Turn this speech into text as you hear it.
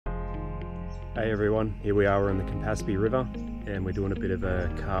Hey everyone, here we are on the Campaspe River and we're doing a bit of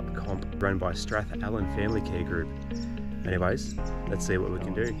a carp comp run by Strath Allen Family Care Group. Anyways, let's see what we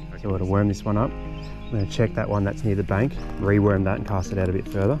can do. So we're going to worm this one up. I'm going to check that one that's near the bank, reworm that and cast it out a bit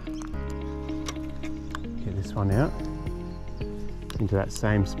further. Get this one out into that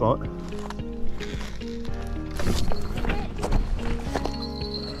same spot.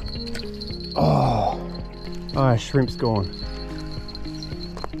 Oh, shrimp's gone.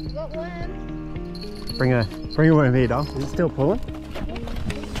 Got worm. Bring a worm here, Dal. Is it still pulling?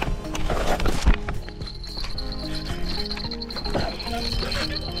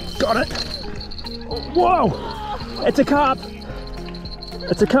 Got it! Whoa! It's a carp!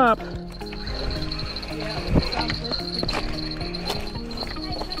 It's a carp!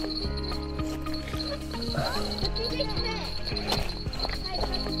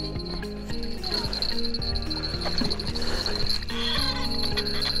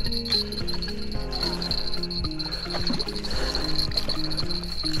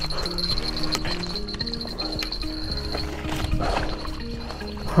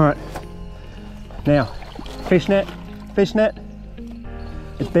 All right, now fish net.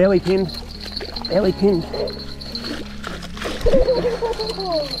 It's barely pinned,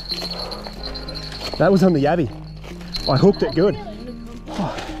 That was on the yabby. I hooked it good.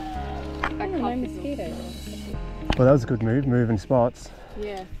 Oh. Well, that was a good move, moving spots.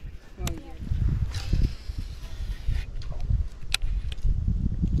 Yeah.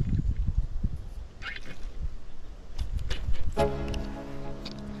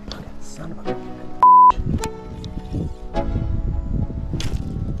 Son of a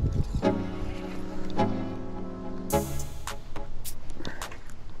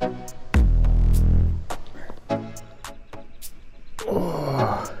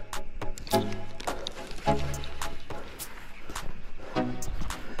oh.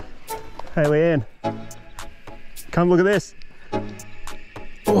 Hey Leanne, come look at this.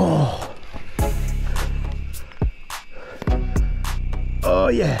 Oh, oh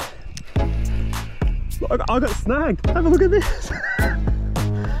yeah. I got snagged. Have a look at this.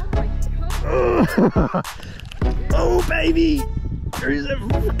 Oh baby, there's a.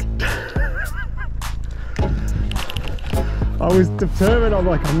 I was determined. I'm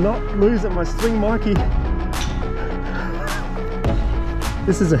like, I'm not losing my swing Mikey.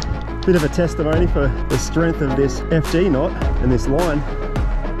 This is a bit of a testimony for the strength of this FG knot and this line.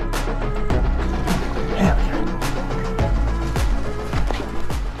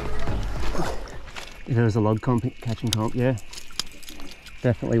 If it was a log catching comp, yeah,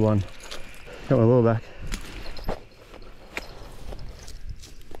 definitely one. Got my lure back.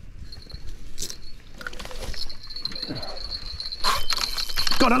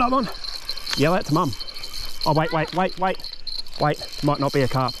 Got another one. Yell out to mum. Oh wait, might not be a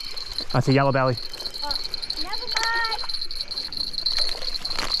carp. That's a yellow belly. Oh, never mind.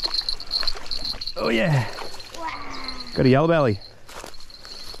 Oh yeah. Wow. Got a yellow belly.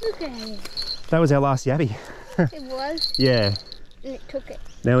 Look at it. That was our last yabby. It was. Yeah. And it took it.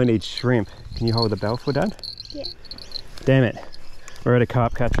 Now we need shrimp. Can you hold the bell for Dad? Yeah. Damn it. We're at a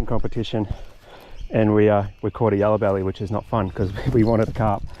carp catching competition and we caught a yellow belly, which is not fun because we wanted a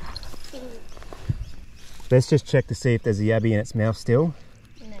carp. Let's just check to see if there's a yabby in its mouth still.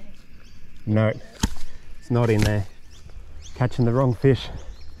 No. No, it's not in there. Catching the wrong fish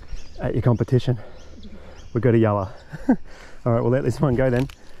at your competition. We got a yellow. All right, we'll let this one go then.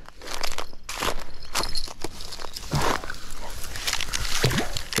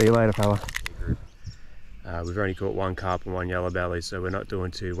 See you later, fella. We've only caught one carp and one yellow belly, so we're not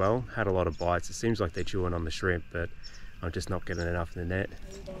doing too well. Had a lot of bites. It seems like they're chewing on the shrimp, but I'm just not getting enough in the net.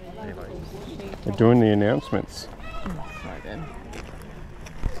 Anyway, we're doing the announcements. Right then.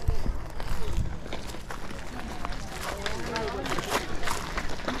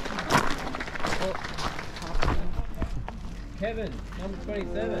 Kevin, number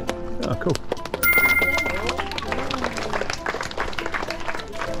 27. Oh, cool.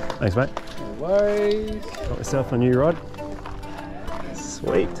 Thanks, mate. No worries. Got myself a new rod.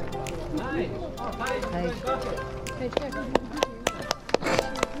 Sweet. Hey.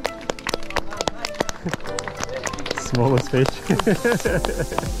 Smallest fish.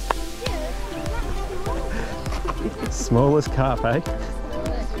 Smallest carp, eh?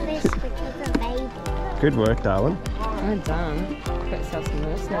 Good work, darling. Well done. Got yourself some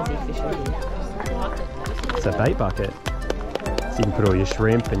more snazzy fish on you. It's a bait bucket. So you can put all your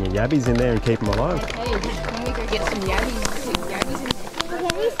shrimp and your yabbies in there and keep them alive. Hey, can we go get some yabbies? Look at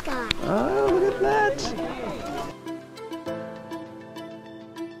this guy. Oh, look at that.